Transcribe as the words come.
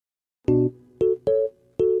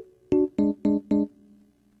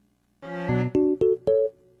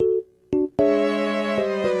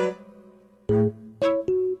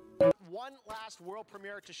One last world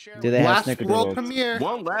premiere to share. Do they have Last Snickerdoodles? world premiere.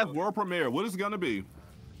 One last world premiere. What is it gonna be?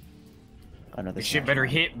 Another This shit better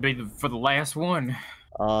for the last one.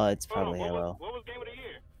 It's probably Halo. What was game of the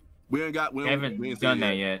year? We ain't got. We haven't done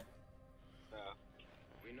that yet.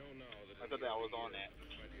 We know now. I thought that was on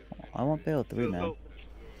that. I want Halo 3, man. God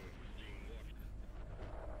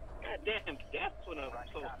damn, that's when I'm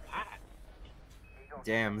so hot.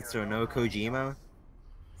 Damn, so no Kojima?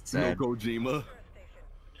 Sad. No Kojima.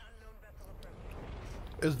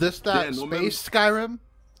 Is this that Yeah, no space Skyrim?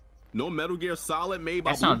 No Metal Gear Solid made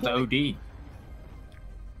by That sounds Bluepoint? OD.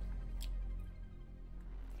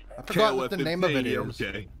 I forgot what the name of it is.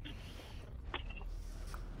 Okay.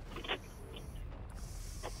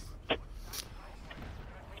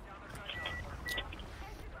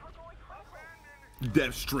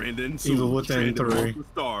 Death Stranding. Evil Within 3.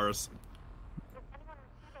 Stars.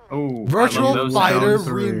 Oh, Virtual Fighter Down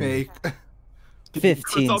 3. remake.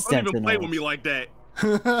 15 Don't even play with Sentinels. me like that.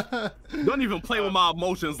 Don't even play with my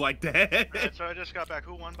emotions like that. So I just got back.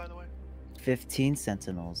 Who won, by the way? 15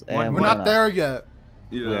 Sentinels. We're And We're not there yet.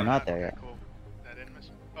 Yeah. We're not there yet. Cool. I didn't miss.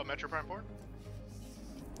 Oh, Metro Prime 4?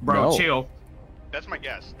 Bro, No. chill. That's my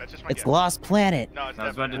guess. That's just my It's guess. Lost Planet. No, it's I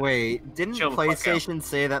was about definitely to- Wait, didn't Chill the fuck out. PlayStation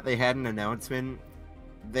say that they had an announcement?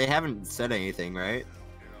 They haven't said anything, right?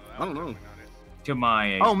 I don't know. To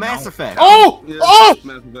my. Oh, Mass Effect! Oh! Yeah, Oh!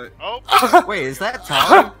 Mass Effect. Oh! Wait, is that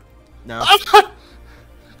Tom? No.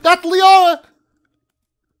 That's Liara!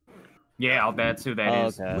 Yeah, I'll bet who that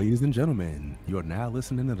is. Okay. Ladies and gentlemen, you are now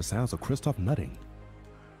listening to the sounds of Christoph nutting.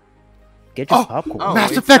 Get your Oh! popcorn. Oh, Mass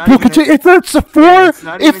it's Effect not will even a- continue. It's a 4! Yeah, it's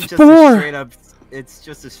not even It's just 4! a straight up. It's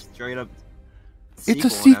just a straight up. It's a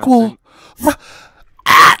sequel.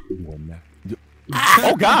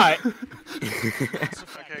 Oh God!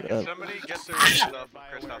 Okay, can somebody get their stuff from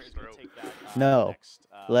Kristoff's throat? No.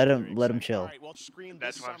 Let him chill.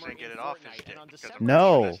 That's why I'm saying get it off his dick. 'cause I'm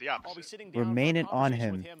No. pretty sure that's the opposite. Remain it on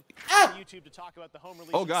him.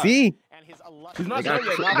 Oh God. See? He's not They got-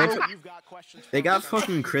 there yet. They got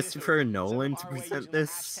fucking Christopher Nolan to present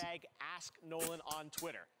this.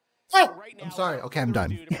 Oh! I'm sorry. Okay, I'm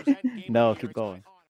done. No, keep going.